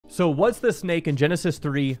So was the snake in Genesis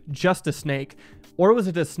 3 just a snake, or was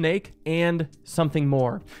it a snake and something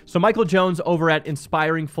more? So Michael Jones over at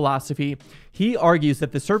Inspiring Philosophy, he argues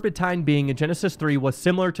that the serpentine being in Genesis 3 was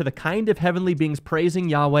similar to the kind of heavenly beings praising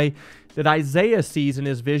Yahweh that Isaiah sees in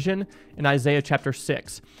his vision in Isaiah chapter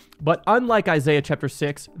 6. But unlike Isaiah chapter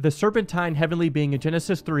 6, the serpentine heavenly being in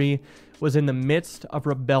Genesis 3 was in the midst of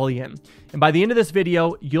rebellion. And by the end of this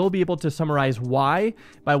video, you'll be able to summarize why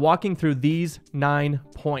by walking through these 9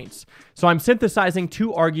 points. So I'm synthesizing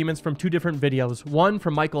 2 arguments from 2 different videos, one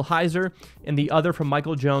from Michael Heiser and the other from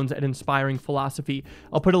Michael Jones at Inspiring Philosophy.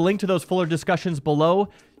 I'll put a link to those fuller discussions below,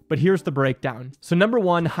 but here's the breakdown. So number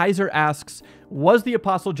 1, Heiser asks, was the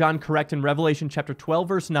Apostle John correct in Revelation chapter 12,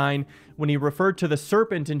 verse 9, when he referred to the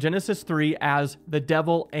serpent in Genesis 3 as the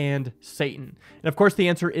devil and Satan? And of course, the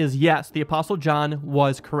answer is yes, the Apostle John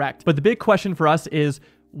was correct. But the big question for us is,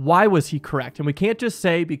 why was he correct? And we can't just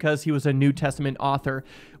say because he was a New Testament author.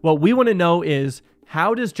 What we want to know is,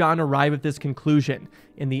 how does John arrive at this conclusion?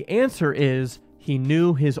 And the answer is, he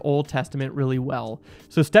knew his Old Testament really well.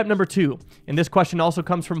 So step number 2, and this question also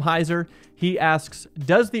comes from Heiser. He asks,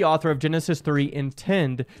 does the author of Genesis 3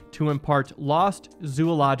 intend to impart lost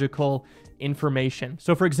zoological information?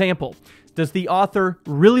 So for example, does the author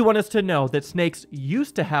really want us to know that snakes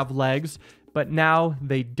used to have legs, but now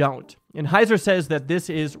they don't? And Heiser says that this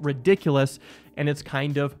is ridiculous and it's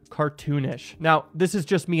kind of cartoonish. Now, this is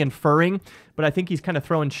just me inferring, but I think he's kind of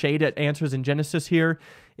throwing shade at answers in Genesis here.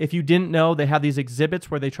 If you didn't know, they have these exhibits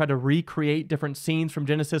where they try to recreate different scenes from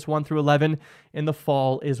Genesis 1 through 11, and the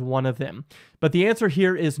fall is one of them. But the answer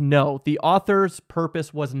here is no. The author's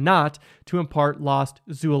purpose was not to impart lost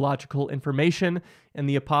zoological information, and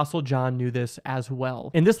the Apostle John knew this as well.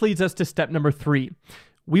 And this leads us to step number 3.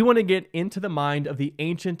 We want to get into the mind of the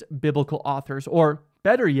ancient biblical authors, or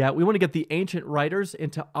better yet, we want to get the ancient writers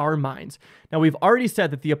into our minds. Now, we've already said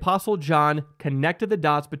that the Apostle John connected the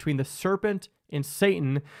dots between the serpent and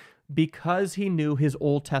Satan because he knew his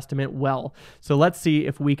Old Testament well. So let's see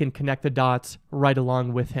if we can connect the dots right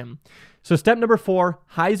along with him. So step number 4,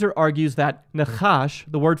 Heiser argues that Nachash,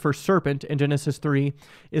 the word for serpent in Genesis 3,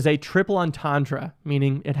 is a triple entendre,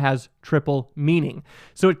 meaning it has triple meaning.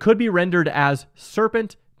 So it could be rendered as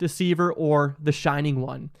serpent, deceiver, or the shining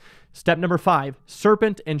one. Step number 5,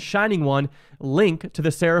 serpent and shining one link to the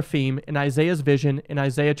seraphim in Isaiah's vision in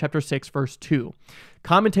Isaiah chapter 6, verse 2.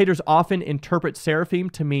 Commentators often interpret seraphim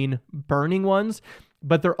to mean burning ones,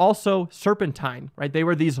 but they're also serpentine, right? They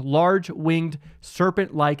were these large-winged,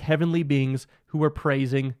 serpent-like heavenly beings who were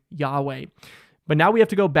praising Yahweh. But now we have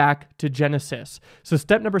to go back to Genesis. So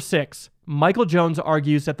step number 6, Michael Jones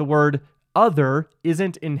argues that the word other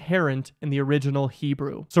isn't inherent in the original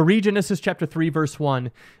Hebrew. So read Genesis chapter 3, verse 1.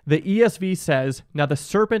 The ESV says, now the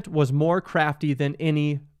serpent was more crafty than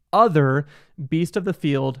any other beast of the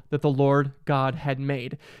field that the Lord God had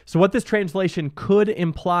made. So what this translation could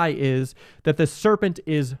imply is that the serpent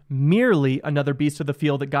is merely another beast of the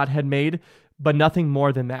field that God had made, but nothing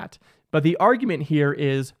more than that. But the argument here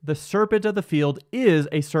is the serpent of the field is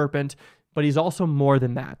a serpent, but he's also more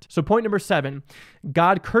than that. So point number 7,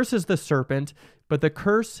 God curses the serpent, but the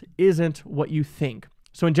curse isn't what you think.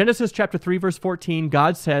 So in Genesis chapter 3, verse 14,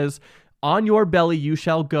 God says, on your belly you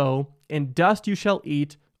shall go, and dust you shall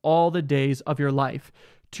eat all the days of your life.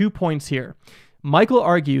 2 points here. Michael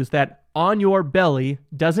argues that on your belly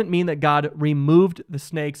doesn't mean that God removed the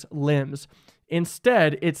snake's limbs.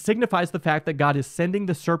 Instead, it signifies the fact that God is sending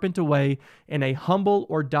the serpent away in a humble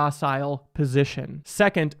or docile position.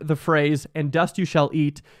 Second, the phrase, and dust you shall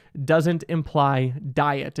eat, doesn't imply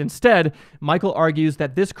diet. Instead, Michael argues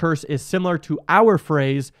that this curse is similar to our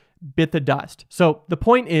phrase, bit the dust. So the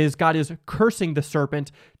point is, God is cursing the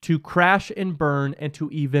serpent to crash and burn and to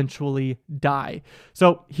eventually die.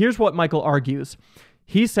 So here's what Michael argues.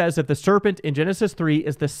 He says that the serpent in Genesis 3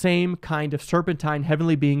 is the same kind of serpentine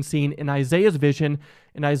heavenly being seen in Isaiah's vision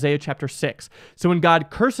in Isaiah chapter 6. So when God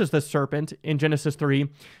curses the serpent in Genesis 3,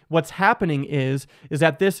 what's happening is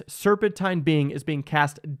that this serpentine being is being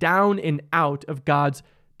cast down and out of God's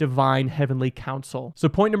divine heavenly counsel. So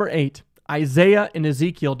point number 8, Isaiah and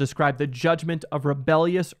Ezekiel describe the judgment of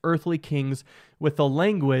rebellious earthly kings with the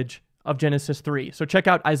language of Genesis 3. So check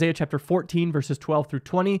out Isaiah chapter 14, verses 12 through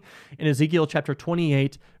 20, and Ezekiel chapter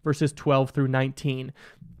 28, verses 12 through 19.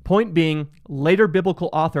 Point being, later biblical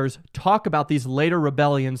authors talk about these later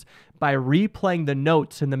rebellions by replaying the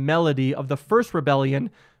notes and the melody of the first rebellion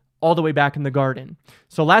all the way back in the garden.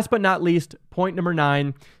 So last but not least, point number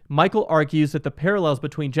 9, Michael argues that the parallels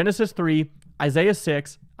between Genesis 3, Isaiah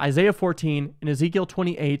 6, Isaiah 14, and Ezekiel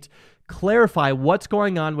 28 clarify what's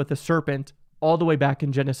going on with the serpent all the way back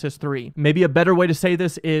in Genesis 3. Maybe a better way to say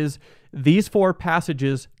this is these 4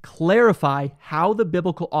 passages clarify how the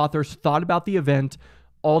biblical authors thought about the event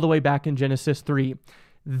all the way back in Genesis 3.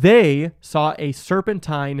 They saw a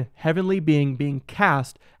serpentine heavenly being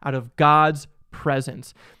cast out of God's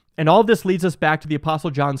presence. And all of this leads us back to the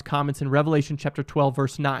Apostle John's comments in Revelation chapter 12,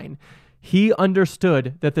 verse 9. He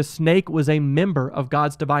understood that the snake was a member of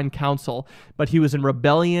God's divine council, but he was in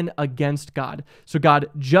rebellion against God. So God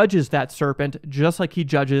judges that serpent just like he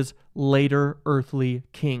judges later earthly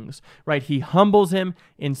kings, right? He humbles him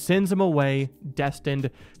and sends him away,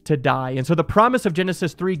 destined to die. And so the promise of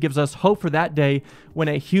Genesis 3 gives us hope for that day when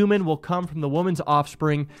a human will come from the woman's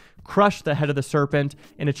offspring, crush the head of the serpent,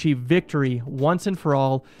 and achieve victory once and for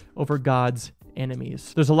all over God's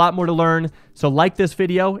enemies. There's a lot more to learn, so like this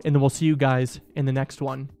video, and then we'll see you guys in the next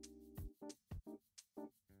one.